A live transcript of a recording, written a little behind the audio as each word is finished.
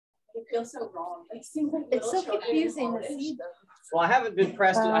It feels so wrong. Like, seems like it's so confusing to see them. Well, I haven't been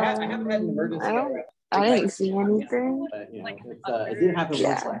pressed. I haven't had an emergency. I didn't see anything. But, you know, it did happen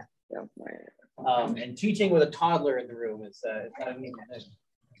once. And teaching with a toddler in the room is not an easy thing.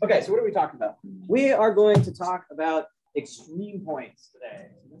 Okay, so what are we talking about? We are going to talk about extreme points today.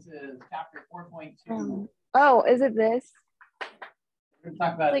 So this is chapter 4.2. Oh, is it this? We're going to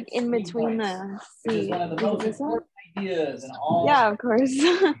talk about like in between points. the This is one of the most important ideas in all. Yeah, of course.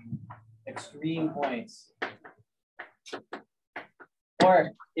 Extreme points.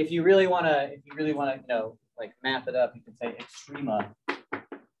 Or if you really want to, you know, like map it up, you can say extrema.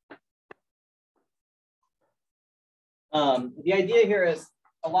 The idea here is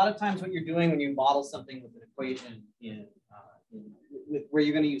a lot of times what you're doing when you model something with an equation where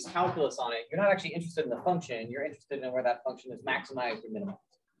you're going to use calculus on it, you're not actually interested in the function. You're interested in where that function is maximized or minimized,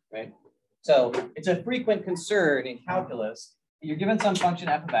 right? So it's a frequent concern in calculus. You're given some function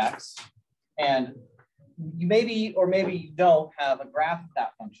f of x, and you maybe or maybe you don't have a graph of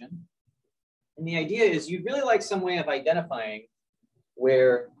that function. And the idea is you'd really like some way of identifying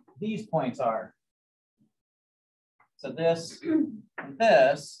where these points are. So this and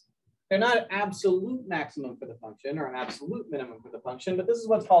this, they're not an absolute maximum for the function or an absolute minimum for the function, but this is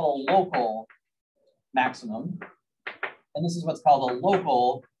what's called a local maximum. And this is what's called a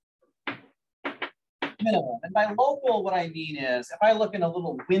local minimum. And by local, what I mean is if I look in a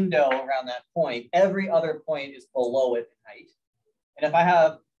little window around that point, every other point is below it in height. And if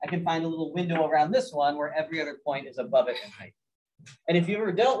I can find a little window around this one where every other point is above it in height. And if you've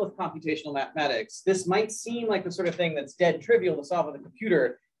ever dealt with computational mathematics, this might seem like the sort of thing that's dead trivial to solve with a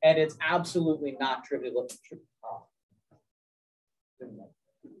computer, and it's absolutely not trivial.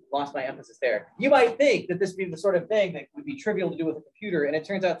 Lost my emphasis there. You might think that this would be the sort of thing that would be trivial to do with a computer, and it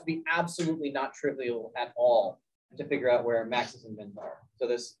turns out to be absolutely not trivial at all to figure out where maxes and mins are. So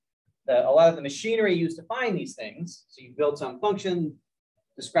a lot of the machinery used to find these things, so you build some function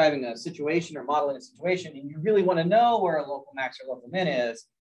describing a situation or modeling a situation, and you really want to know where a local max or local min is,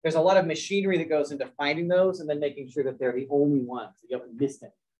 there's a lot of machinery that goes into finding those and then making sure that they're the only ones, that you haven't missed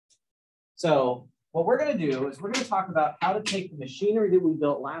any. So what we're going to do is we're going to talk about how to take the machinery that we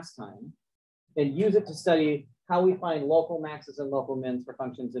built last time and use it to study how we find local maxes and local mins for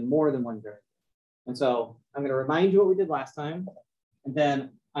functions in more than one variable. And so I'm going to remind you what we did last time, and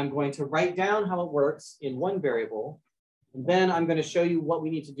then I'm going to write down how it works in one variable. And then I'm going to show you what we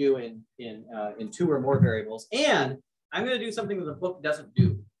need to do in two or more variables. And I'm going to do something that the book doesn't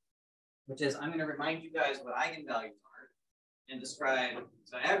do, which is I'm going to remind you guys what eigenvalues are and describe.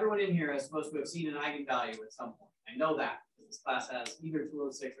 So everyone in here is supposed to have seen an eigenvalue at some point. I know that because this class has either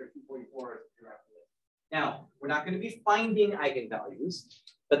 206 or 244. Now, we're not going to be finding eigenvalues,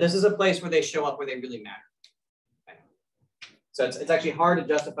 but this is a place where they show up where they really matter. Okay. So it's actually hard to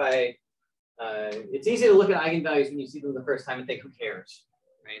justify. It's easy to look at eigenvalues when you see them the first time and think, who cares,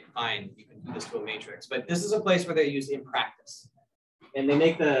 right? Fine, you can do this to a matrix. But this is a place where they're used in practice. And they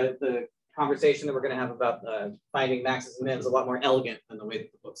make the conversation that we're going to have about finding maxes and mins a lot more elegant than the way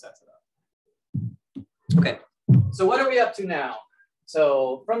that the book sets it up. Okay, so what are we up to now?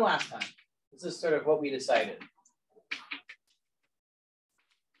 So from last time, this is sort of what we decided.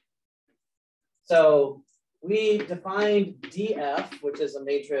 So we defined df, which is a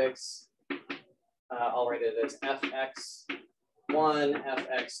matrix. I'll write it as fx1,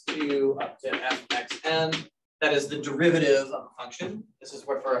 fx2, up to fxn. That is the derivative of a function. This is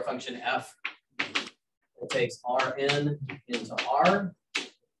where for a function f, it takes Rn into R.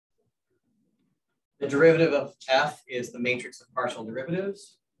 The derivative of f is the matrix of partial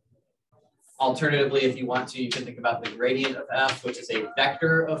derivatives. Alternatively, if you want to, you can think about the gradient of f, which is a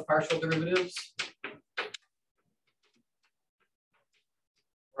vector of partial derivatives.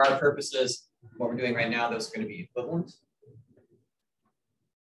 For our purposes, what we're doing right now, those are going to be equivalent.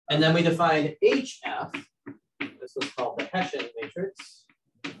 And then we defined HF. This was called the Hessian matrix.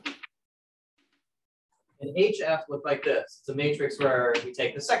 And HF looked like this. It's a matrix where we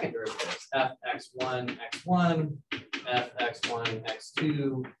take the second derivatives, fx1, x1, fx1,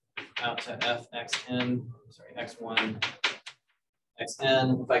 x2, out to fxn, sorry, x1,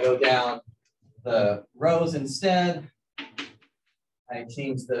 xn. If I go down the rows instead, I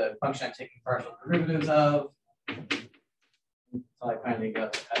change the function I'm taking partial derivatives of until I finally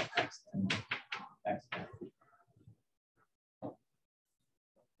get to fxn, xn.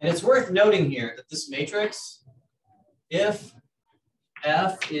 And it's worth noting here that this matrix, if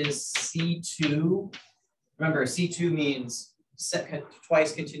f is C2, remember C2 means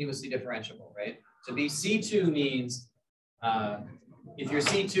twice continuously differentiable, right? To be C2 means, if you're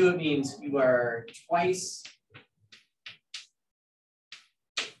C2, it means you are twice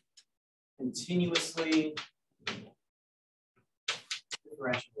continuously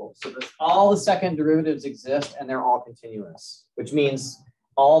differentiable. So all the second derivatives exist and they're all continuous, which means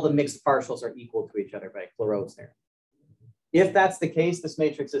all the mixed partials are equal to each other by Clairaut's theorem. If that's the case, this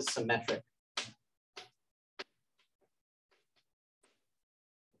matrix is symmetric.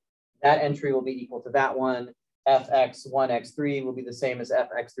 That entry will be equal to that one. Fx1x3 will be the same as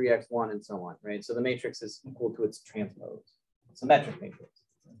fx3x1 and so on, right? So the matrix is equal to its transpose, symmetric matrix.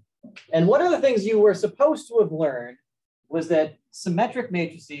 And one of the things you were supposed to have learned was that symmetric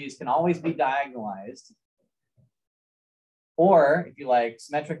matrices can always be diagonalized. Or if you like,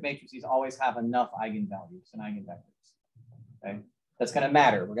 symmetric matrices always have enough eigenvalues and eigenvectors, okay? That's gonna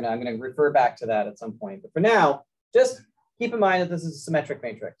matter. I'm gonna refer back to that at some point. But for now, just keep in mind that this is a symmetric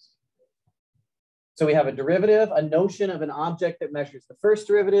matrix. So we have a derivative, a notion of an object that measures the first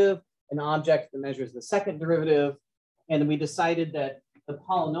derivative, an object that measures the second derivative. And we decided that the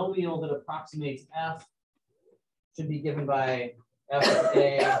polynomial that approximates f should be given by f at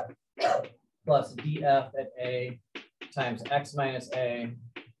a plus df at a times x minus a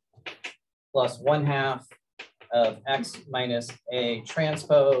plus 1/2 of x minus a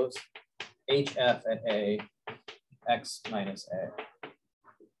transpose hf at a x minus a.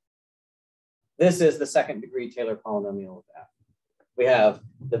 This is the second degree Taylor polynomial of f. We have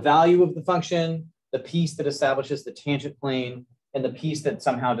the value of the function, the piece that establishes the tangent plane, and the piece that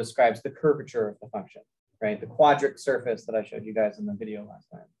somehow describes the curvature of the function, right? The quadric surface that I showed you guys in the video last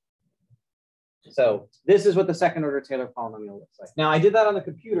time. So this is what the second order Taylor polynomial looks like. Now I did that on the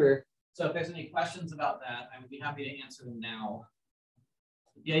computer. So if there's any questions about that, I would be happy to answer them now.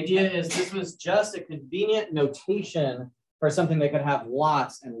 The idea is this was just a convenient notation for something that could have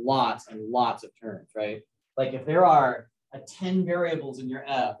lots and lots and lots of terms, right? Like if there are 10 variables in your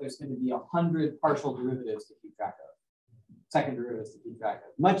f, there's going to be 100 partial derivatives to keep track of, second derivatives to keep track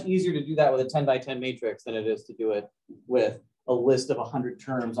of. Much easier to do that with a 10 by 10 matrix than it is to do it with a list of 100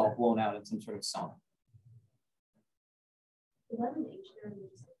 terms all blown out in some sort of sum.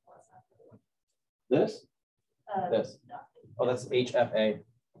 This? This. Oh, that's HFA.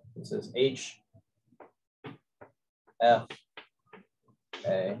 This is HFA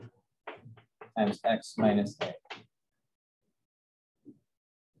times x minus a.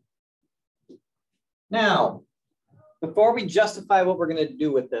 Now, before we justify what we're going to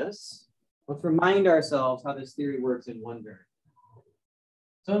do with this, let's remind ourselves how this theory works in one variable.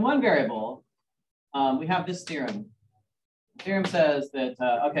 So in one variable, we have this theorem. The theorem says that,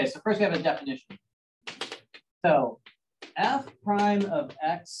 okay, so first we have a definition. So f prime of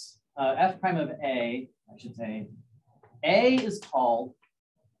x, f prime of a, I should say, a is called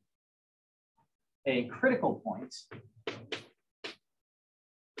a critical point.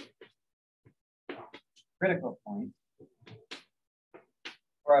 Critical point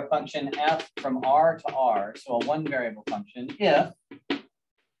for a function f from R to R, so a one variable function, if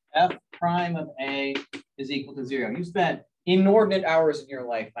f prime of a is equal to 0. You spent inordinate hours in your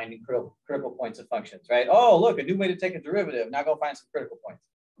life finding critical points of functions, right? Oh, look, a new way to take a derivative. Now go find some critical points.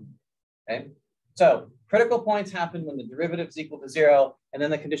 Okay, so critical points happen when the derivative is equal to 0, and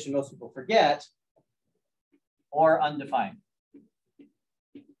then the condition most people forget, or undefined.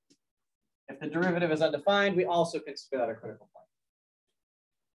 If the derivative is undefined, we also consider that a critical point.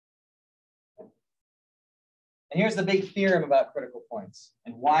 And here's the big theorem about critical points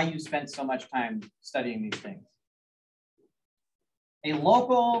and why you spent so much time studying these things. A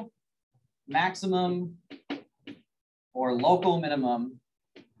local maximum or local minimum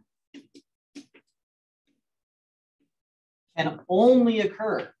can only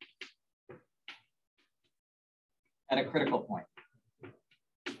occur at a critical point.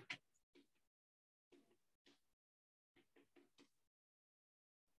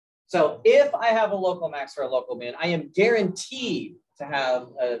 So if I have a local max or a local min, I am guaranteed to have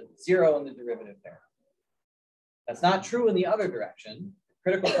a 0 in the derivative there. That's not true in the other direction.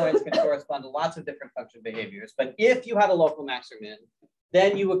 Critical points can correspond to lots of different function behaviors, but if you had a local max or min,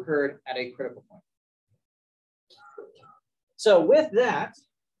 then you occurred at a critical point. So with that,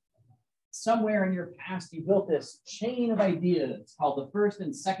 somewhere in your past, you built this chain of ideas called the first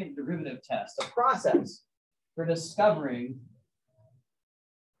and second derivative test, a process for discovering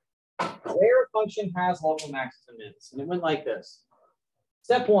where a function has local maxes and mins. And it went like this.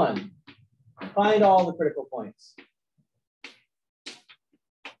 Step 1, find all the critical points.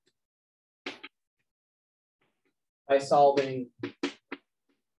 By solving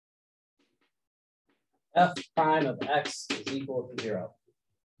f prime of x is equal to 0.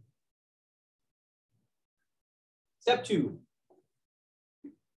 Step 2,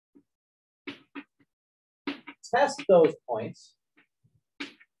 test those points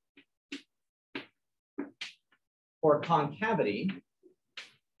for concavity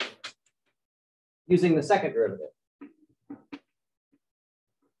using the second derivative.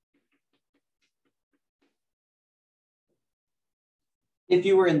 If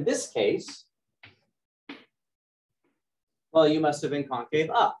you were in this case, well, you must have been concave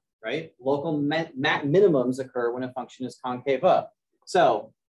up, right? Local minimums occur when a function is concave up.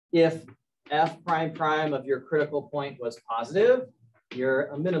 So if f prime prime of your critical point was positive, you're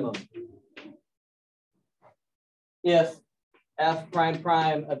a minimum. If f prime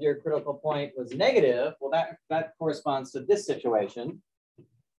prime of your critical point was negative, well, that corresponds to this situation.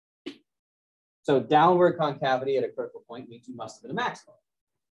 So downward concavity at a critical point means you must have been a maximum.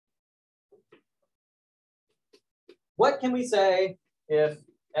 What can we say if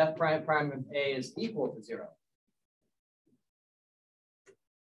f prime prime of a is equal to 0?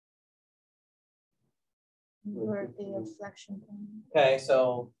 Or the inflection point. Okay,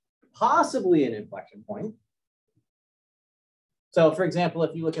 so possibly an inflection point. So for example,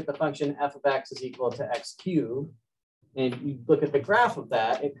 if you look at the function f of x is equal to x cubed, and you look at the graph of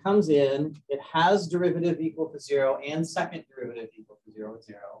that, it comes in, it has derivative equal to 0 and second derivative equal to 0 at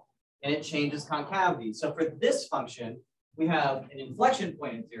 0, and it changes concavity. So for this function, we have an inflection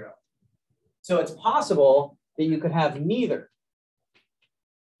point at 0. So it's possible that you could have neither.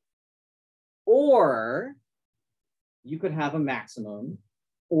 Or you could have a maximum,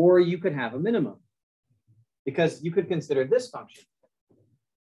 or you could have a minimum, because you could consider this function.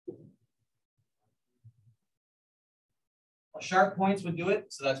 Well, sharp points would do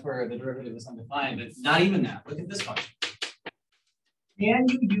it, so that's where the derivative is undefined, but not even that. Look at this function. Can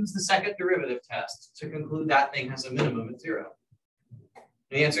you use the second derivative test to conclude that thing has a minimum at 0? And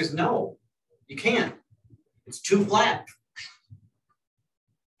the answer is no, you can't. It's too flat.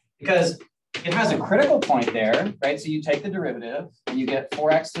 Because it has a critical point there, right? So you take the derivative and you get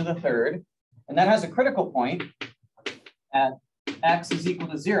 4x to the third, and that has a critical point at x is equal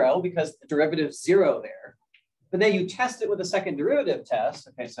to 0 because the derivative is 0 there. But then you test it with a second derivative test.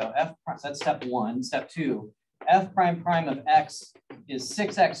 Okay, so f, so that's step 1. Step 2, f prime prime of x is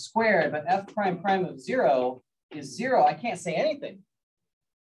 6x squared, but f prime prime of 0 is 0. I can't say anything.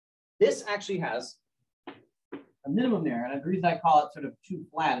 This actually has a minimum there, and the reason I call it sort of too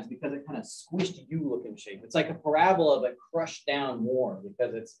flat is because it kind of squished U-looking shape. It's like a parabola but crushed down more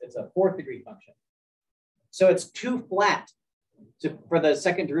because it's a 4th degree function. So it's too flat for the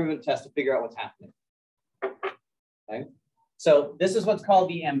second derivative test to figure out what's happening. Okay, so this is what's called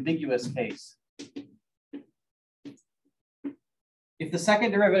the ambiguous case. If the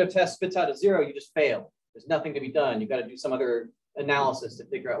second derivative test spits out a 0, you just fail. There's nothing to be done. You've got to do some other analysis to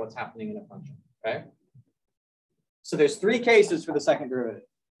figure out what's happening in a function. Okay. So there's 3 cases for the second derivative.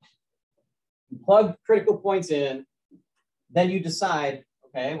 You plug critical points in, then you decide,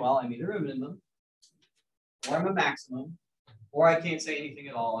 okay, well, I'm either a minimum, or I'm a maximum, or I can't say anything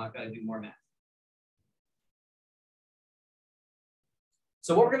at all. I've got to do more math.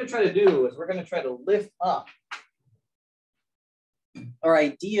 So what we're going to try to do is we're going to try to lift up our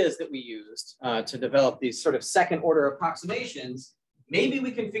ideas that we used to develop these sort of second order approximations. Maybe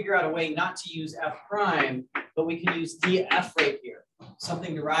we can figure out a way not to use f prime, but we can use df right here,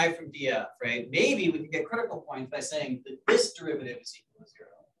 something derived from df, right? Maybe we can get critical points by saying that this derivative is equal to 0.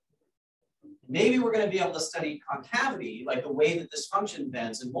 Maybe we're going to be able to study concavity, like the way that this function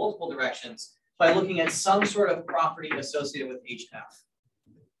bends in multiple directions, by looking at some sort of property associated with hf.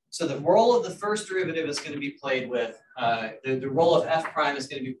 So the role of the first derivative is going to be played with, the role of f prime is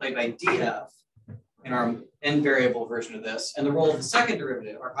going to be played by df in our n variable version of this. And the role of the second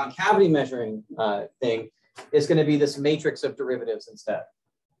derivative, our concavity measuring thing, is going to be this matrix of derivatives instead.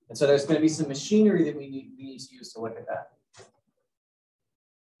 And so there's going to be some machinery that we need to use to look at that.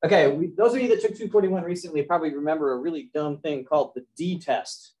 Okay, those of you that took 241 recently probably remember a really dumb thing called the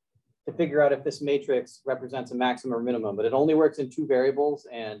d-test to figure out if this matrix represents a maximum or minimum, but it only works in 2 variables,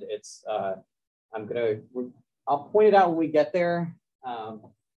 and it's, I'll point it out when we get there,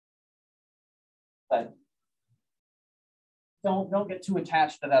 but don't get too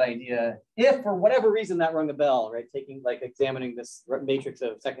attached to that idea. If for whatever reason that rung a bell, right, examining this matrix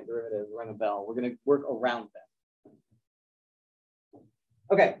of second derivative rung a bell, we're gonna work around that.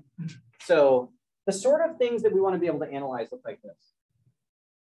 Okay, so the sort of things that we want to be able to analyze look like this.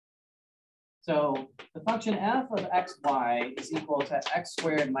 So the function f of xy is equal to x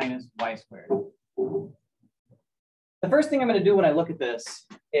squared minus y squared. The first thing I'm going to do when I look at this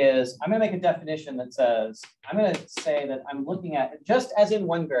is I'm going to make a definition that says, I'm going to say that I'm looking at, just as in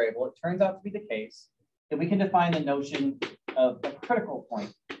one variable, it turns out to be the case that we can define the notion of a critical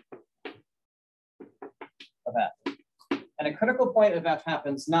point of f. And a critical point of f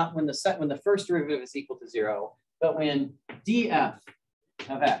happens not when the first derivative is equal to 0, but when df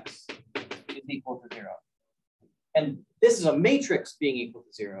of x is equal to 0. And this is a matrix being equal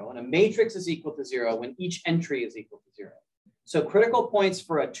to 0, and a matrix is equal to 0 when each entry is equal to 0. So critical points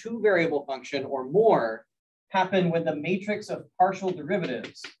for a two-variable function or more happen when the matrix of partial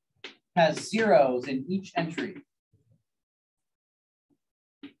derivatives has zeros in each entry.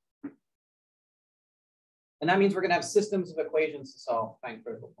 And that means we're going to have systems of equations to find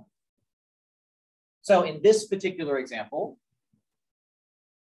critical points. So in this particular example,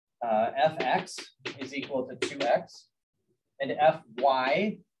 fx is equal to 2x, and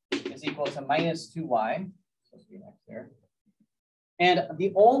fy is equal to minus 2y. Supposed to be an x there. And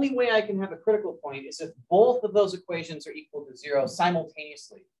the only way I can have a critical point is if both of those equations are equal to 0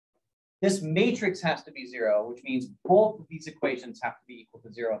 simultaneously. This matrix has to be 0, which means both of these equations have to be equal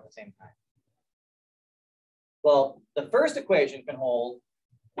to 0 at the same time. Well, the first equation can hold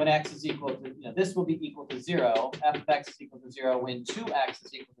when x is equal to, this will be equal to 0, f of x is equal to 0 when 2x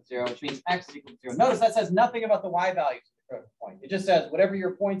is equal to 0, which means x is equal to 0. Notice that says nothing about the y values of the critical point. It just says whatever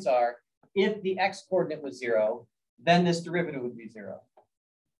your points are, if the x coordinate was 0, then this derivative would be 0.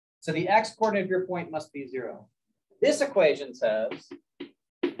 So the x coordinate of your point must be 0. This equation says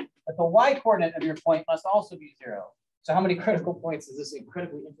that the y coordinate of your point must also be 0. So how many critical points does this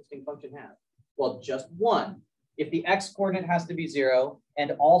incredibly interesting function have? Well, just one. If the x coordinate has to be 0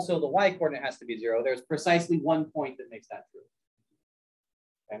 and also the y coordinate has to be 0, there's precisely one point that makes that true.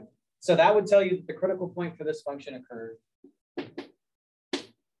 Okay. So that would tell you that the critical point for this function occurs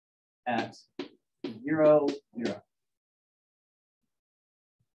at 0, 0.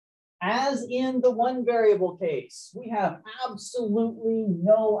 As in the one variable case, we have absolutely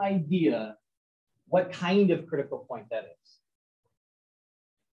no idea what kind of critical point that is.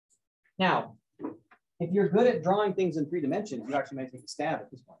 Now, if you're good at drawing things in 3 dimensions, you actually might take a stab at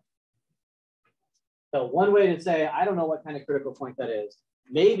this point. So one way to say, I don't know what kind of critical point that is.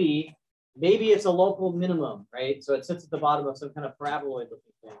 Maybe it's a local minimum, right? So it sits at the bottom of some kind of paraboloid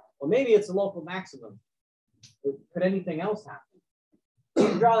looking thing. Or maybe it's a local maximum. Could anything else happen?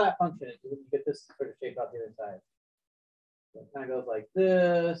 You draw that function and you get this sort of shape out the other side. So it kind of goes like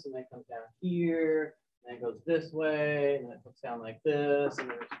this, and then it comes down here, and then it goes this way, and then it comes down like this, and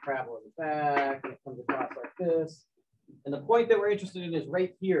then there's a parabola in the back, and it comes across like this. And the point that we're interested in is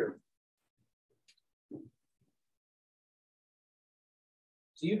right here.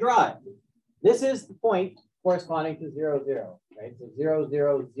 So you draw it. This is the point corresponding to 0, 0, right? So 0,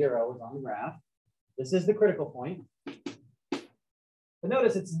 0, 0 is on the graph. This is the critical point. But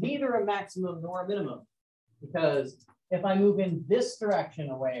notice it's neither a maximum nor a minimum, because if I move in this direction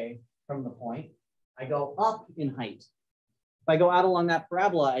away from the point, I go up in height. If I go out along that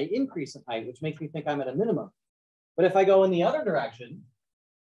parabola, I increase in height, which makes me think I'm at a minimum. But if I go in the other direction,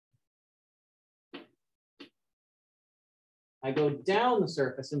 I go down the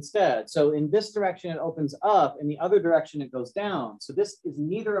surface instead. So in this direction, it opens up. In the other direction, it goes down. So this is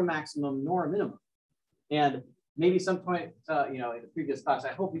neither a maximum nor a minimum. And maybe some point, in the previous class,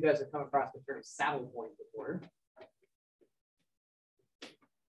 I hope you guys have come across the term saddle point before.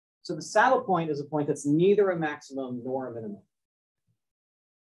 So the saddle point is a point that's neither a maximum nor a minimum.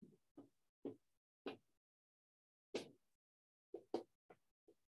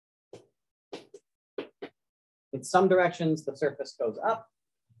 In some directions, the surface goes up.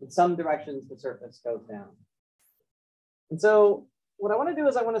 In some directions, the surface goes down. And so what I want to do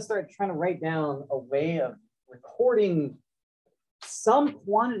is I want to start trying to write down a way of recording some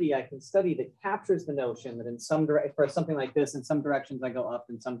quantity I can study that captures the notion that in some direction, for something like this, in some directions I go up,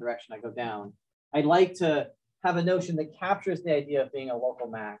 in some direction I go down. I'd like to have a notion that captures the idea of being a local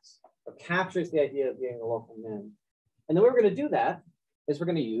max or captures the idea of being a local min. And the way we're going to do that is we're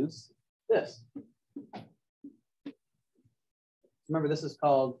going to use this. Remember, this is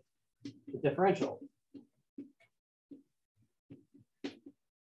called the differential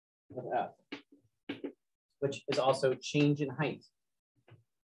of f, which is also change in height.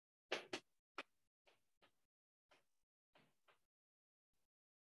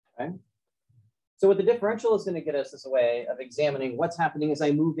 Okay. So what the differential is going to get us is a way of examining what's happening as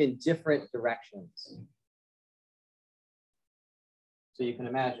I move in different directions. So you can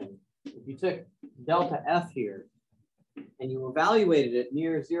imagine if you took delta f here and you evaluated it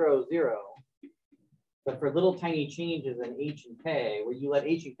near 0, 0, but for little tiny changes in h and k, where you let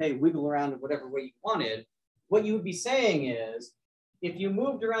h and k wiggle around in whatever way you wanted, what you would be saying is, if you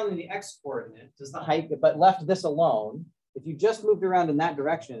moved around in the x coordinate, does the height, but left this alone, if you just moved around in that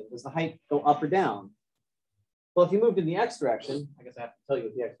direction, does the height go up or down? Well, if you moved in the x direction, I guess I have to tell you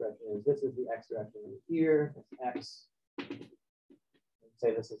what the x direction is. This is the x direction right here, that's x. Let's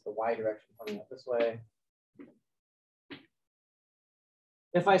say this is the y direction coming up this way.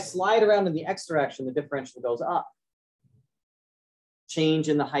 If I slide around in the x direction, the differential goes up. Change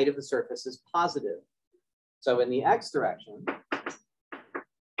in the height of the surface is positive. So in the x direction,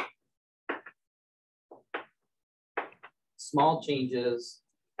 small changes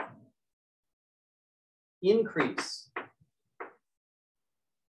increase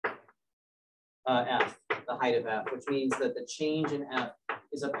f, the height of f, which means that the change in f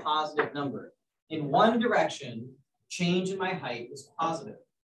is a positive number. In one direction, change in my height is positive.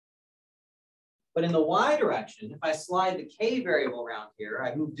 But in the y direction, if I slide the k variable around here,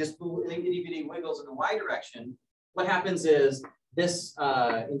 I move just itty bitty wiggles in the y direction, what happens is this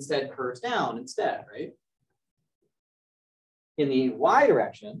instead curves down instead, right? In the y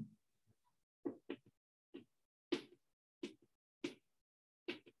direction,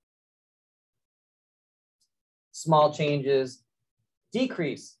 small changes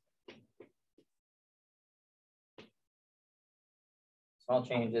decrease. Small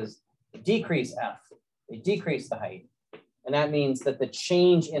changes decrease f. They decrease the height. And that means that the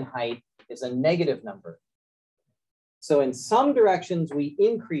change in height is a negative number. So in some directions, we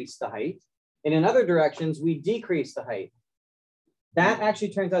increase the height. And in other directions, we decrease the height. That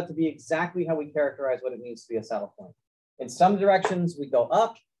actually turns out to be exactly how we characterize what it means to be a saddle point. In some directions, we go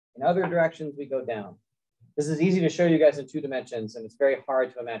up. In other directions, we go down. This is easy to show you guys in 2 dimensions, and it's very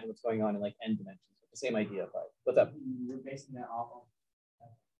hard to imagine what's going on in like n dimensions. The same idea, but what's up? You're basing that off of.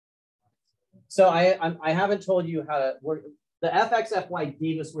 So I haven't told you how to work. The fx, fy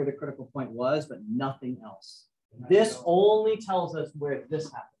gave us where the critical point was, but nothing else. This only tells us where this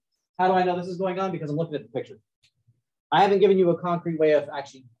happens. How do I know this is going on? Because I'm looking at the picture. I haven't given you a concrete way of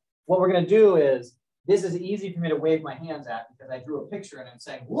actually, what we're going to do is, this is easy for me to wave my hands at because I drew a picture and I'm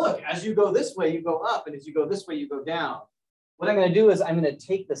saying, look, as you go this way, you go up, and as you go this way, you go down. What I'm going to do is I'm going to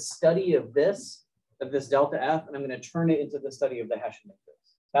take the study of this delta f, and I'm going to turn it into the study of the Hessian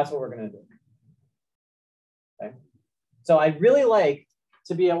matrix. That's what we're going to do. Okay. So I'd really like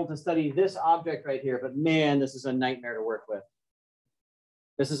to be able to study this object right here, but man, this is a nightmare to work with.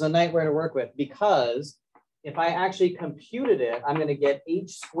 This is a nightmare to work with because if I actually computed it, I'm going to get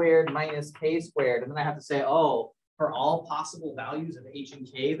h squared minus k squared. And then I have to say, oh, for all possible values of h and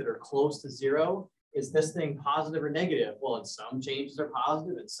k that are close to 0, is this thing positive or negative? Well, and some changes are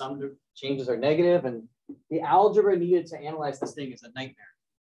positive and some changes are negative. And the algebra needed to analyze this thing is a nightmare.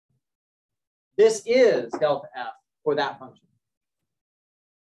 This is delta f for that function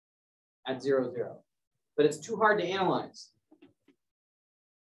at 0, 0. But it's too hard to analyze.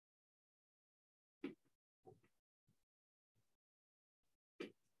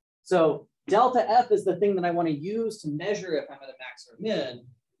 So delta f is the thing that I want to use to measure if I'm at a max or a min,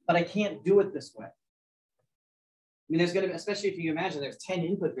 but I can't do it this way. I mean, there's going to be, especially if you imagine there's 10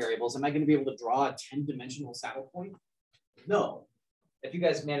 input variables, am I going to be able to draw a 10-dimensional saddle point? No. If you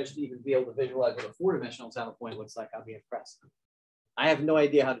guys manage to even be able to visualize what a 4-dimensional saddle point looks like, I'll be impressed. I have no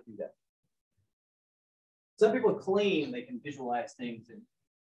idea how to do that. Some people claim they can visualize things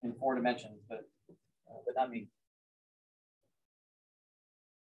in 4 dimensions, but not me.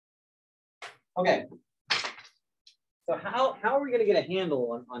 Okay, so how are we going to get a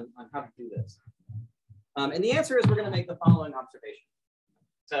handle on how to do this? And the answer is we're going to make the following observation.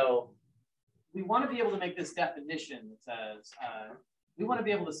 So we want to be able to make this definition that says, we want to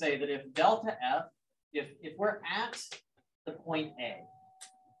be able to say that if delta f, if we're at the point A,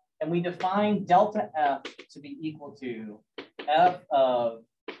 and we define delta f to be equal to f of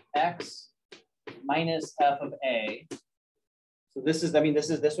x minus f of A. So this is, I mean, this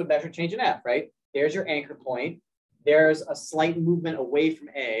would measure change in f, right? There's your anchor point. There's a slight movement away from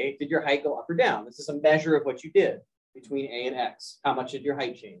A. Did your height go up or down? This is a measure of what you did between A and X. How much did your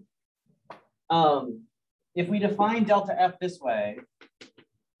height change? If we define delta f this way,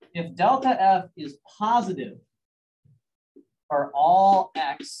 if delta f is positive for all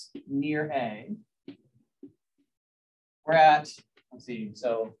X near A, we're at, let's see,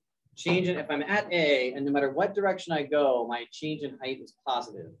 so change in, if I'm at A, and no matter what direction I go, my change in height is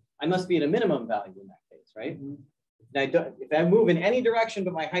positive. I must be at a minimum value in that case, right? And if I move in any direction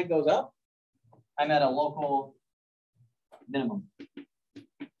but my height goes up, I'm at a local minimum.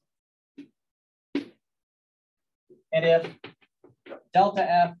 And if delta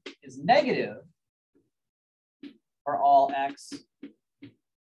f is negative for all X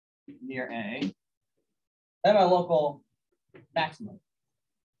near A, then my local maximum.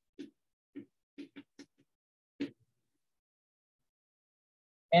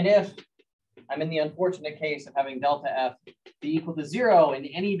 And if I'm in the unfortunate case of having delta f be equal to 0 in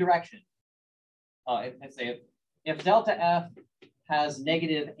any direction, if delta f has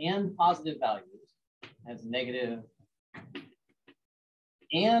negative and positive values, has negative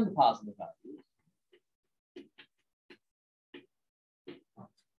and positive values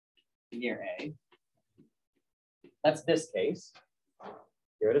near A. That's this case.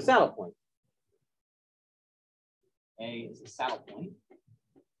 You're at a saddle point. A is a saddle point.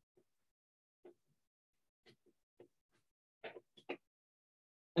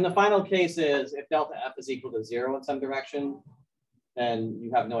 And the final case is if delta F is equal to 0 in some direction, then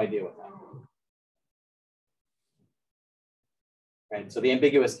you have no idea what that means. Right, so the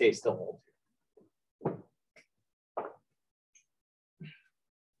ambiguous case still holds.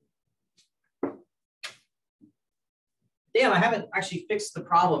 Damn, I haven't actually fixed the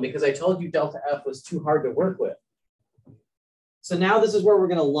problem because I told you delta F was too hard to work with. So now this is where we're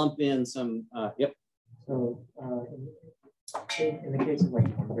going to lump in some, yep. So in the case of like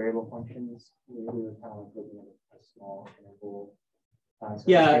variable functions, we were kind of like looking at a small interval. So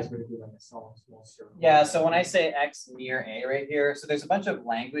Yeah. in this case, we'd do like a small circle. Yeah, so when I say X near A right here, so there's a bunch of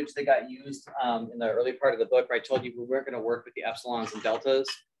language that got used in the early part of the book where I told you we weren't going to work with the epsilons and deltas.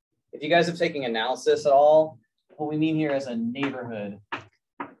 If you guys are taking analysis at all, what we mean here is a neighborhood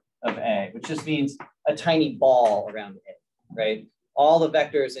of A, which just means a tiny ball around A, right? All the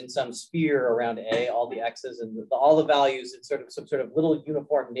vectors in some sphere around A, all the X's and all the values in sort of some sort of little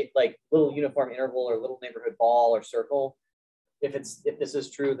uniform, like little uniform interval or little neighborhood ball or circle. If this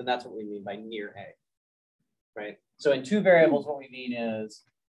is true, then that's what we mean by near A, right? So in two variables, what we mean is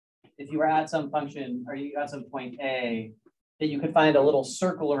if you were at some function or you at some point A, that you could find a little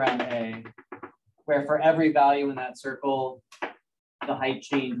circle around A, where for every value in that circle, the height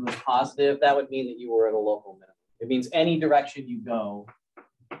change was positive, that would mean that you were at a local minimum. It means any direction you go,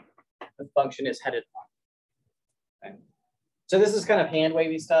 the function is headed up. Okay. So this is kind of hand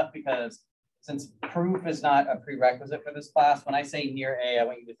wavy stuff because since proof is not a prerequisite for this class, when I say near A, I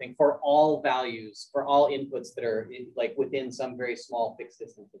want you to think for all values, for all inputs that are like within some very small fixed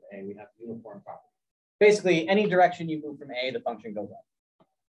distance of A, we have uniform property. Basically, any direction you move from A, the function goes up.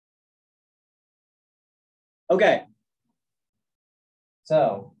 Okay.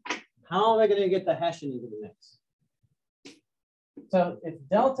 So how am I going to get the Hessian into the mix? So if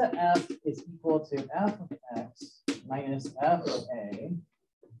delta F is equal to F of X minus F of A,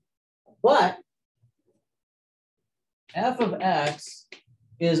 but F of X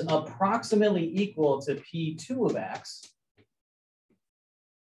is approximately equal to P2 of X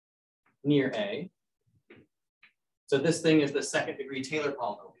near A. So this thing is the second degree Taylor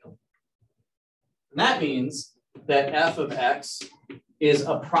polynomial. And that means that F of X is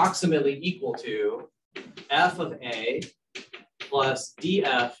approximately equal to F of A plus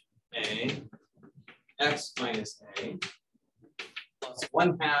df A X minus A plus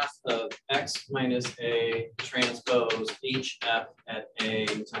 1/2 of X minus A transpose HF at A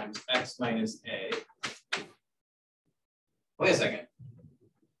times X minus A. Wait a second.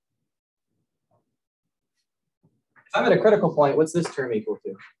 If I'm at a critical point, what's this term equal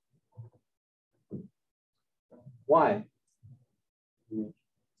to? Why?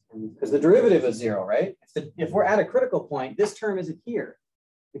 Because the derivative is 0, right? If we're at a critical point, this term isn't here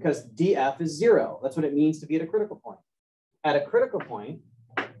because df is 0. That's what it means to be at a critical point. At a critical point,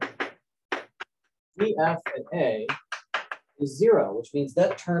 df at A is 0, which means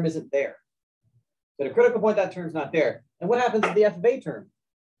that term isn't there. At a critical point, that term's not there. And what happens to the f of A term?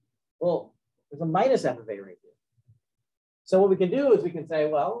 Well, there's a minus f of A right here. So what we can do is we can say,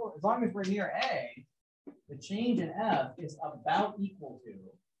 well, as long as we're near A, the change in f is about equal to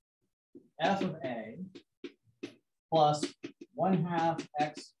f of A plus 1/2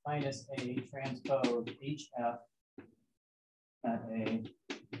 X minus A transpose HF at A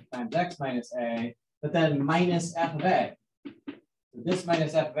times X minus A, but then minus f of A. So this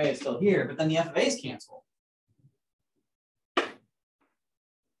minus f of A is still here, but then the f of A's cancel.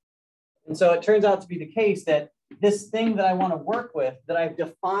 And so it turns out to be the case that this thing that I want to work with, that I've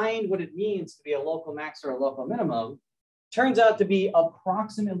defined what it means to be a local max or a local minimum, turns out to be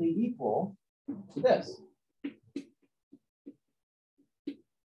approximately equal to this.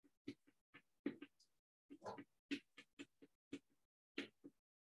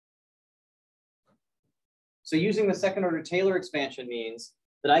 So using the second order Taylor expansion means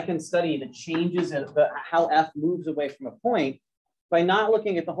that I can study the changes in how f moves away from a point by not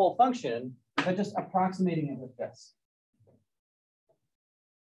looking at the whole function, but just approximating it with this.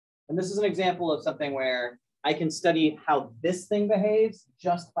 And this is an example of something where I can study how this thing behaves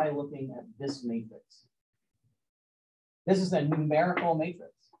just by looking at this matrix. This is a numerical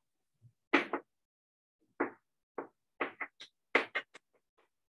matrix.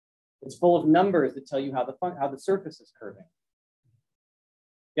 It's full of numbers that tell you how the surface is curving.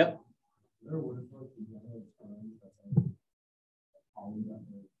 Yep. I'm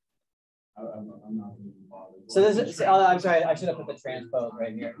not even bothered. So this is, oh, I'm sorry, I should have put the transpose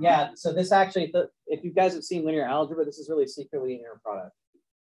right here. Yeah, so this actually, if you guys have seen linear algebra, this is really secretly an inner product.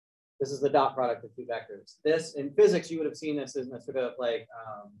 This is the dot product of two vectors. This, in physics, you would have seen this as sort of like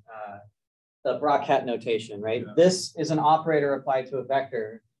the Brockhat notation, right? Yeah. This is an operator applied to a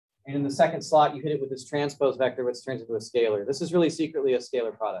vector. And in the second slot, you hit it with this transpose vector, which turns into a scalar. This is really secretly a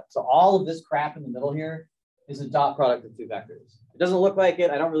scalar product. So all of this crap in the middle here is a dot product of two vectors. It doesn't look like it.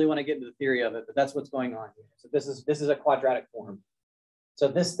 I don't really want to get into the theory of it, but that's what's going on here. So this is a quadratic form. So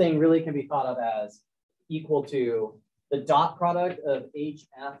this thing really can be thought of as equal to the dot product of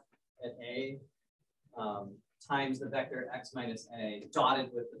HF at A times the vector x minus a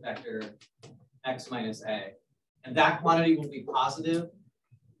dotted with the vector x minus a. And that quantity will be positive.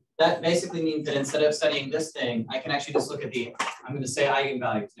 That basically means that instead of studying this thing, I can actually just look at the, I'm going to say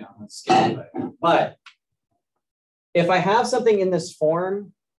eigenvalues now. I'm going to skip it. But if I have something in this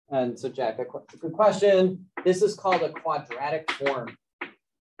form, and so Jack, a good question. This is called a quadratic form.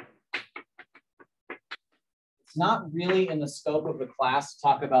 It's not really in the scope of the class to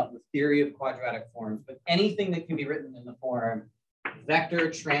talk about the theory of quadratic forms, but anything that can be written in the form vector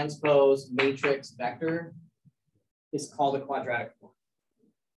transpose matrix vector is called a quadratic form.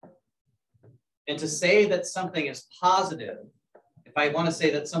 And to say that something is positive, if I want to say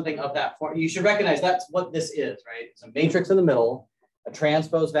that something of that form, you should recognize that's what this is, right? It's a matrix in the middle, a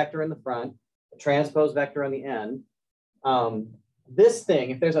transpose vector in the front, a transpose vector on the end. This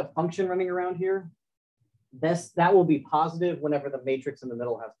thing, if there's a function running around here, that will be positive whenever the matrix in the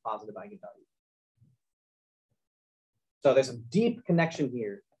middle has positive eigenvalues. So there's a deep connection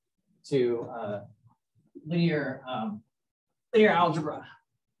here to linear algebra.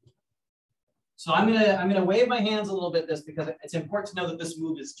 So I'm gonna wave my hands a little bit this because it's important to know that this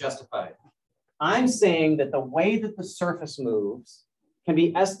move is justified. I'm saying that the way that the surface moves can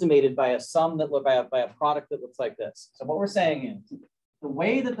be estimated by a sum that by a product that looks like this. So what we're saying is the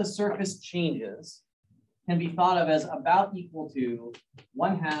way that the surface changes can be thought of as about equal to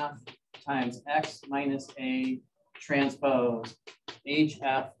 1/2 times x minus a transpose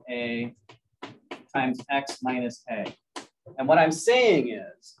HFA times x minus a. And what I'm saying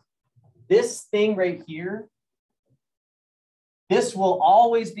is this thing right here, this will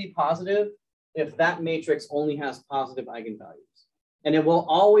always be positive if that matrix only has positive eigenvalues. And it will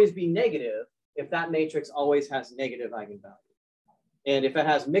always be negative if that matrix always has negative eigenvalues. And if it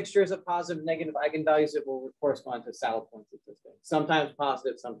has mixtures of positive and negative eigenvalues, it will correspond to saddle points existing. Sometimes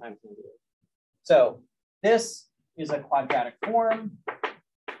positive, sometimes negative. So this is a quadratic form.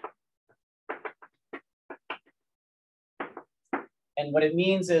 And what it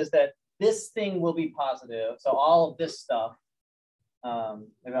means is that this thing will be positive. So all of this stuff,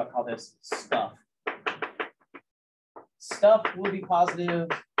 maybe I'll call this stuff. Stuff will be positive.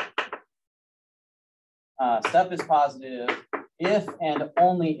 Stuff is positive if and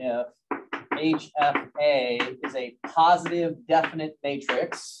only if HFA is a positive definite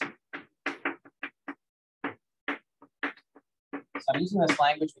matrix. So I'm using this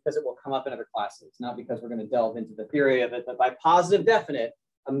language because it will come up in other classes, not because we're going to delve into the theory of it. But by positive definite,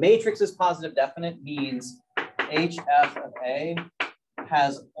 a matrix is positive definite means HF of A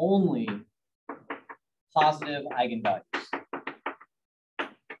has only positive eigenvalues.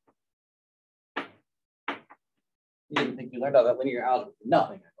 You didn't think you learned all that linear algebra for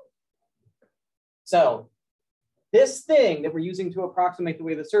nothing, I hope. So this thing that we're using to approximate the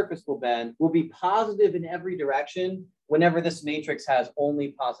way the surface will bend will be positive in every direction whenever this matrix has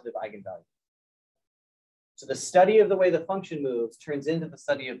only positive eigenvalues. So the study of the way the function moves turns into the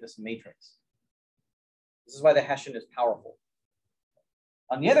study of this matrix. This is why the Hessian is powerful.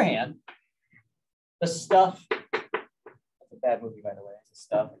 On the other hand, the stuff, that's a bad movie, by the way. It's a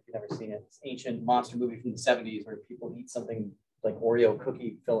Stuff, if you've never seen it. It's an ancient monster movie from the 70s where people eat something like Oreo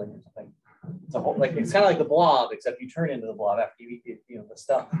cookie filling or something. It's a whole, like, it's kind of like the Blob, except you turn into the Blob after you eat the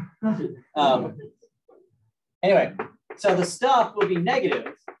stuff. Anyway, so the stuff will be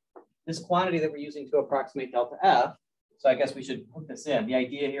negative, this quantity that we're using to approximate delta F. So I guess we should put this in. The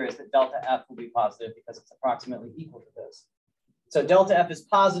idea here is that delta F will be positive because it's approximately equal to this. So delta F is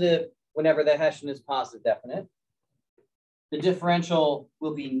positive whenever the Hessian is positive definite. The differential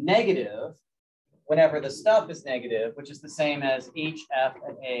will be negative whenever the stuff is negative, which is the same as HF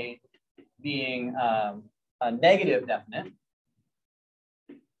at A being a negative definite.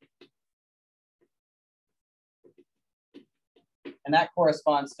 And that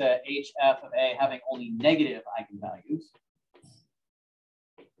corresponds to HF of A having only negative eigenvalues.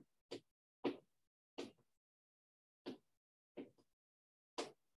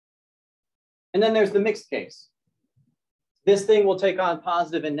 And then there's the mixed case. this thing will take on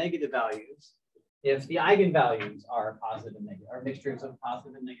positive and negative values if the eigenvalues are positive and negative, or mixtures of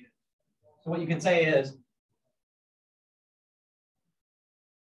positive and negative. So what you can say is,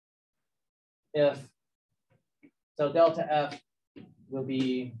 so delta F will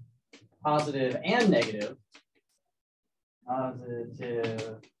be positive and negative,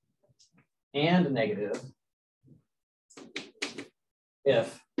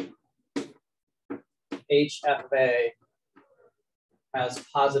 if HFA has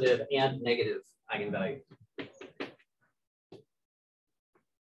positive and negative eigenvalues.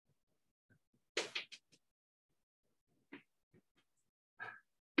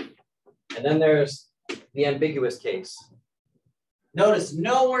 And then there's the ambiguous case. Notice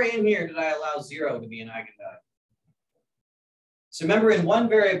nowhere in here did I allow 0 to be an eigenvalue. So remember, in one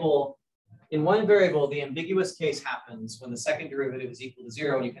variable, the ambiguous case happens when the second derivative is equal to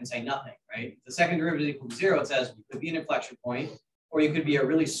 0 and you can say nothing, right? If the second derivative is equal to 0, it says you could be an inflection point, or you could be a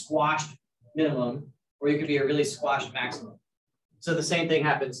really squashed minimum, or you could be a really squashed maximum. So the same thing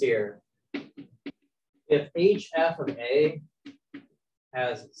happens here. If HF of A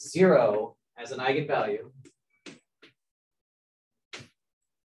has 0 as an eigenvalue,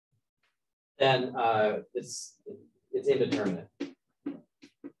 then it's indeterminate.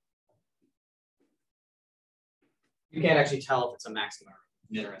 You can't actually tell if it's a maximum,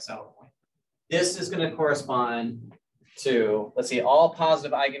 min, or a saddle point. This is going to correspond to, let's see, all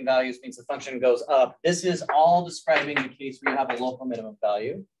positive eigenvalues means the function goes up. This is all describing the case where you have a local minimum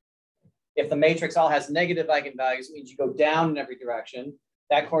value. If the matrix all has negative eigenvalues, it means you go down in every direction.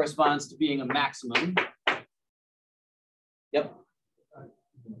 That corresponds to being a maximum. Yep.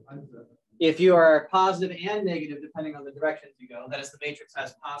 If you are positive and negative, depending on the directions you go, that is, the matrix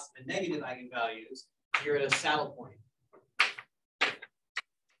has positive and negative eigenvalues, you're at a saddle point.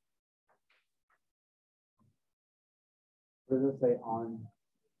 What does it say on?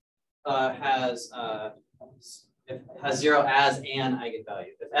 Has 0 as an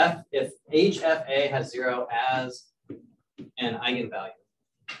eigenvalue. If HFA has 0 as an eigenvalue,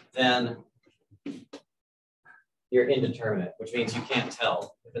 then you're indeterminate, which means you can't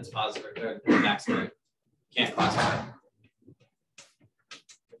tell if it's positive or maximum. You can't classify.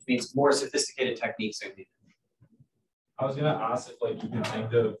 Which means more sophisticated techniques are needed. I was gonna ask if like you can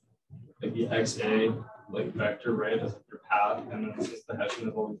think of like the XA like vector, right, as like your path, and then since the Hessian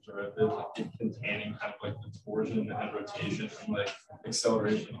of all these derivatives, like containing kind of like the torsion and rotation and like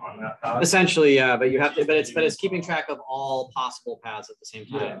acceleration on that path. Essentially, yeah, but you have to, but it's keeping track of all possible paths at the same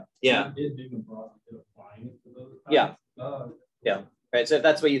time. Yeah. It being broad, applying it to those paths. Yeah. Yeah. Right. So if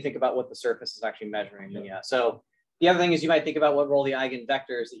that's what you think about what the surface is actually measuring, then yeah. So the other thing is you might think about what role the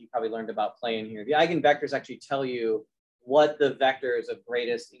eigenvectors that you probably learned about play in here. The eigenvectors actually tell you what the vectors of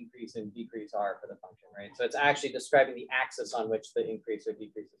greatest increase and decrease are for the function, right? So it's actually describing the axis on which the increase or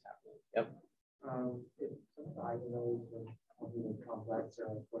decrease is happening. Yep.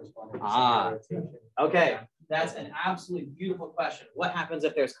 Okay. That's an absolutely beautiful question. What happens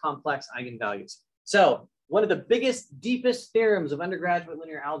if there's complex eigenvalues? So one of the biggest, deepest theorems of undergraduate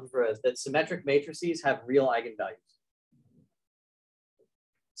linear algebra is that symmetric matrices have real eigenvalues.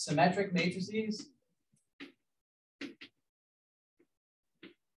 Symmetric matrices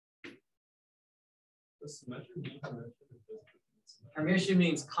Hermitian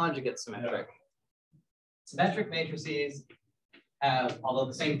means conjugate symmetric. Symmetric matrices have, although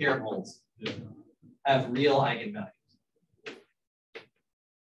the same theorem holds, have real eigenvalues.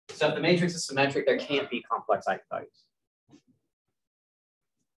 So if the matrix is symmetric, there can't be complex eigenvalues.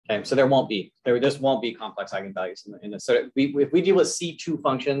 Okay, so there won't be. This won't be complex eigenvalues in this. So if we deal with C2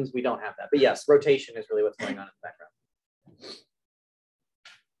 functions, we don't have that. But yes, rotation is really what's going on in the background.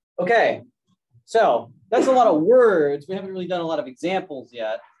 Okay. So that's a lot of words. We haven't really done a lot of examples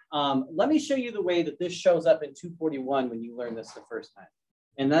yet. Let me show you the way that this shows up in 241 when you learn this the first time.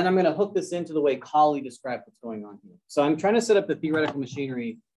 And then I'm going to hook this into the way Colley described what's going on here. So I'm trying to set up the theoretical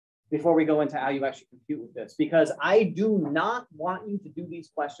machinery before we go into how you actually compute with this, because I do not want you to do these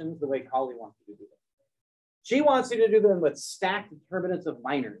questions the way Colley wants you to do them. She wants you to do them with stacked determinants of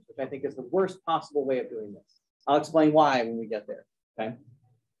minors, which I think is the worst possible way of doing this. I'll explain why when we get there, okay?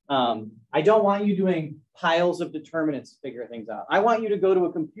 I don't want you doing piles of determinants to figure things out. I want you to go to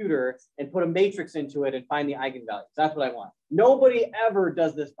a computer and put a matrix into it and find the eigenvalues. That's what I want. Nobody ever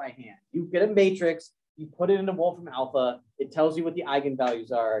does this by hand. You get a matrix, you put it into Wolfram Alpha, it tells you what the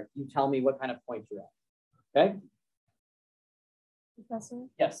eigenvalues are. You tell me what kind of point you're at. Okay? Professor?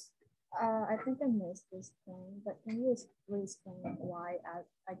 Yes. I think I missed this thing, but can you explain why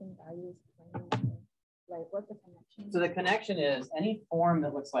eigenvalues Like what's the connection? So the connection is any form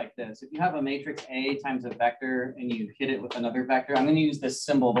that looks like this. If you have a matrix A times a vector and you hit it with another vector, I'm going to use this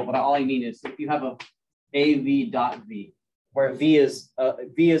symbol, but all I mean is if you have a AV dot V, where V is a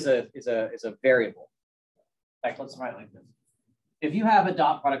variable. In fact, let's write it like this. If you have a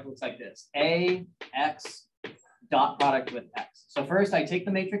dot product that looks like this, A, X, dot product with X. So first I take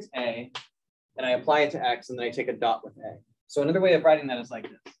the matrix A and I apply it to X, and then I take a dot with A. So another way of writing that is like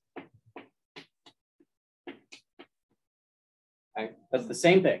this. Right? That's the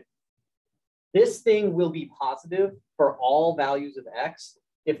same thing. This thing will be positive for all values of X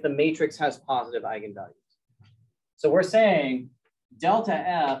if the matrix has positive eigenvalues. So we're saying delta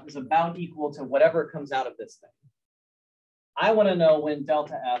F is about equal to whatever comes out of this thing. I want to know when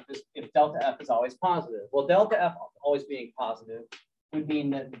delta F is, if delta F is always positive. Well, delta F always being positive would mean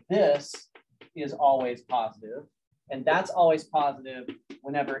that this is always positive, and that's always positive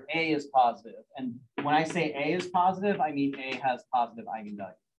whenever A is positive. And when I say A is positive, I mean A has positive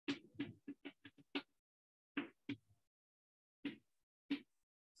eigenvalues.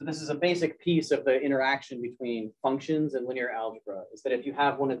 So this is a basic piece of the interaction between functions and linear algebra, is that if you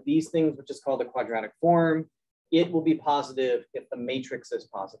have one of these things, which is called a quadratic form, it will be positive if the matrix is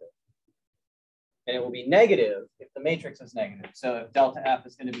positive. And it will be negative if the matrix is negative. So if delta F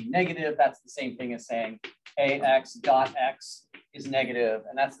is going to be negative, that's the same thing as saying AX dot X is negative.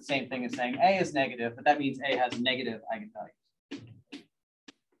 And that's the same thing as saying A is negative, but that means A has negative eigenvalues.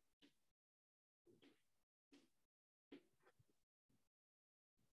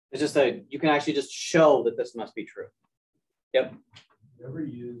 It's just that you can actually just show that this must be true. Yep. You ever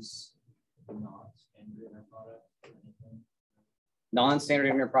use non-standard inner product or anything? Non-standard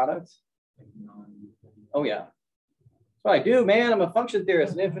inner product? Like Oh yeah. That's what I do, man. I'm a function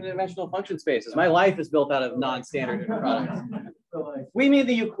theorist in infinite dimensional function spaces. My life is built out of non-standard inner products. We mean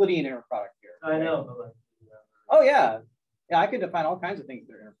the Euclidean inner product here. I know, but like, Oh yeah. Yeah, I could define all kinds of things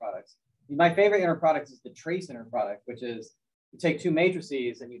that are inner products. My favorite inner product is the trace inner product, which is you take two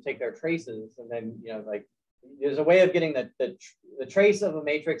matrices and you take their traces, and then, you know, like there's a way of getting the trace of a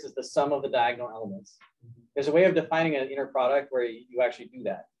matrix is the sum of the diagonal elements. There's a way of defining an inner product where you actually do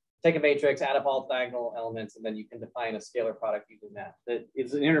that. Take a matrix, add up all diagonal elements, and then you can define a scalar product using that. That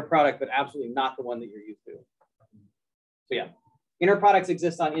is an inner product, but absolutely not the one that you're used to. So yeah, inner products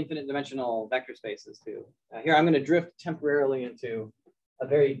exist on infinite dimensional vector spaces too. Here, I'm going to drift temporarily into a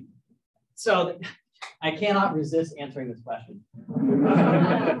very, so I cannot resist answering this question.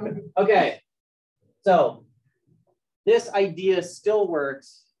 Okay, so this idea still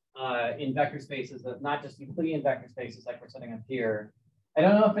works in vector spaces, that not just Euclidean vector spaces like we're setting up here. I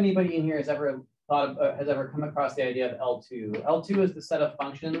don't know if anybody in here has ever thought of, has ever come across the idea of L2. L2 is the set of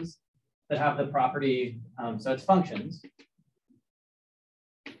functions that have the property, so it's functions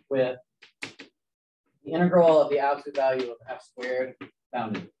with the integral of the absolute value of f squared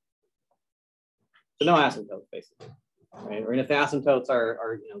bounded. So no asymptotes, basically, right? Or if the asymptotes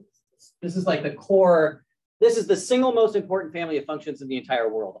are, you know, this is like the core, this is the single most important family of functions in the entire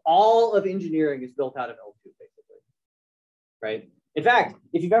world. All of engineering is built out of L2, basically, right? In fact,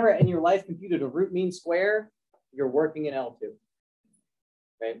 if you've ever in your life computed a root mean square, you're working in L2,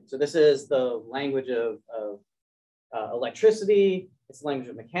 right? So this is the language of electricity. It's the language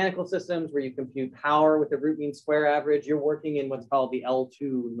of mechanical systems where you compute power with the root mean square average. You're working in what's called the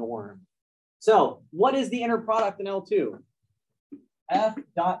L2 norm. So what is the inner product in L2? F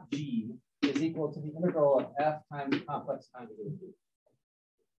dot G is equal to the integral of F times complex conjugate G.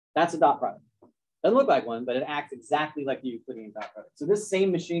 That's a dot product. Doesn't look like one, but it acts exactly like the Euclidean dot product. So this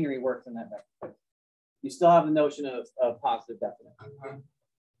same machinery works in that vector. You still have the notion of positive definite.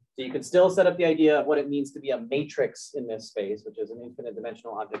 So you could still set up the idea of what it means to be a matrix in this space, which is an infinite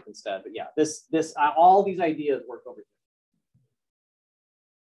dimensional object instead. But yeah, all these ideas work over here.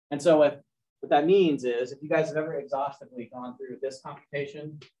 And so what that means is, if you guys have ever exhaustively gone through this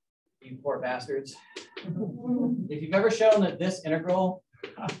computation, you poor bastards, if you've ever shown that this integral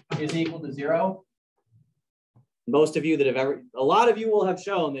is equal to 0, most of you that have ever, a lot of you will have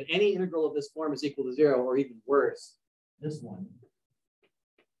shown that any integral of this form is equal to 0, or even worse, this one.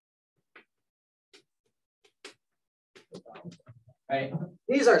 Right?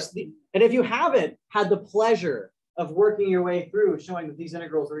 These are, and if you haven't had the pleasure of working your way through showing that these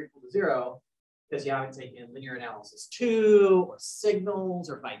integrals are equal to 0, because you haven't taken linear analysis 2, or signals,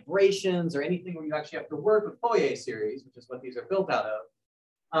 or vibrations, or anything where you actually have to work with Fourier series, which is what these are built out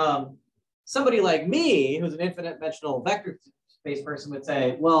of. Somebody like me, who's an infinite dimensional vector space person, would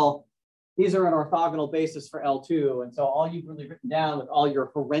say, well, these are an orthogonal basis for L2. And so all you've really written down with all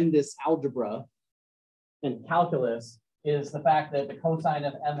your horrendous algebra and calculus is the fact that the cosine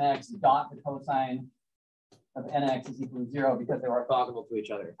of mx dot the cosine of nx is equal to 0 because they're orthogonal to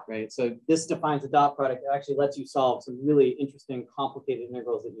each other, right? So this defines a dot product that actually lets you solve some really interesting, complicated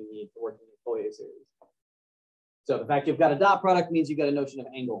integrals that you need to work in the Fourier series. So the fact you've got a dot product means you've got a notion of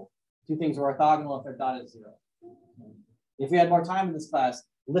angle. Two things are orthogonal if their dot is 0. If we had more time in this class,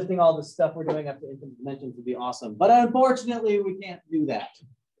 lifting all the stuff we're doing up to infinite dimensions would be awesome. But unfortunately, we can't do that.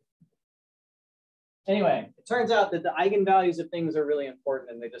 Anyway, it turns out that the eigenvalues of things are really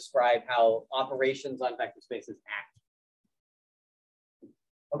important, and they describe how operations on vector spaces act.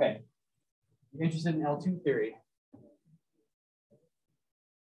 Okay, you're interested in L2 theory.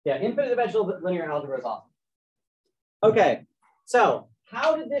 Yeah, infinite dimensional linear algebra is awesome. Okay, so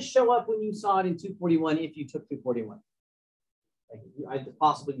how did this show up when you saw it in 241 if you took 241? Like, it's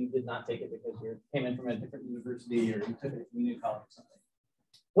possible you did not take it because you came in from a different university or you took it from community college or something.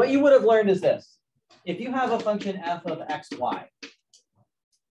 What you would have learned is this. If you have a function f of x, y,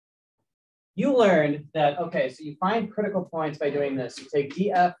 you learned that, okay, so you find critical points by doing this. You take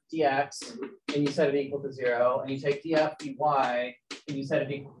df dx and you set it equal to 0, and you take df dy and you set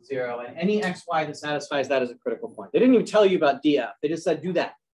it equal to 0, and any xy that satisfies that is a critical point. They didn't even tell you about df. They just said do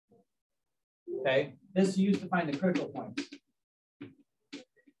that. Okay, this is used to find the critical points.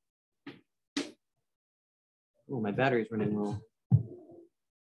 Oh, my battery's running low.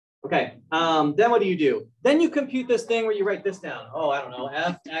 Okay, then what do? Then you compute this thing where you write this down. Oh, I don't know,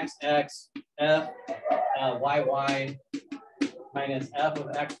 f x x f y y minus f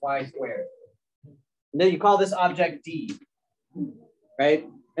of x y squared. And then you call this object D, right?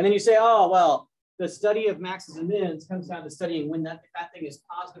 And then you say, oh, well, the study of maxes and mins comes down to studying when that thing is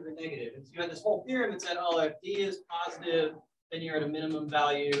positive or negative. And so you had this whole theorem that said, oh, if D is positive, then you're at a minimum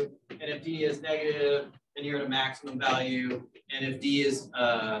value. And if D is negative, then you're at a maximum value. And if D is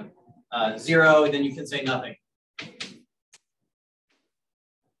 0, then you can say nothing.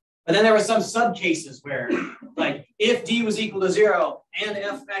 But then there were some sub cases where, like, if D was equal to 0 and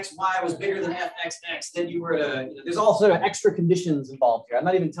fxy was bigger than fxx, then you were at a, there's all sort of extra conditions involved here. I'm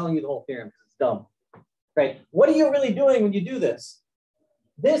not even telling you the whole theorem because it's dumb. Right? What are you really doing when you do this?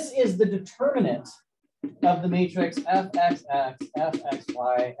 This is the determinant of the matrix fxx,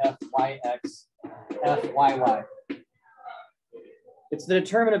 fxy, fyx, fyy. It's the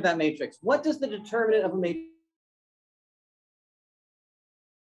determinant of that matrix. What does the determinant of a matrix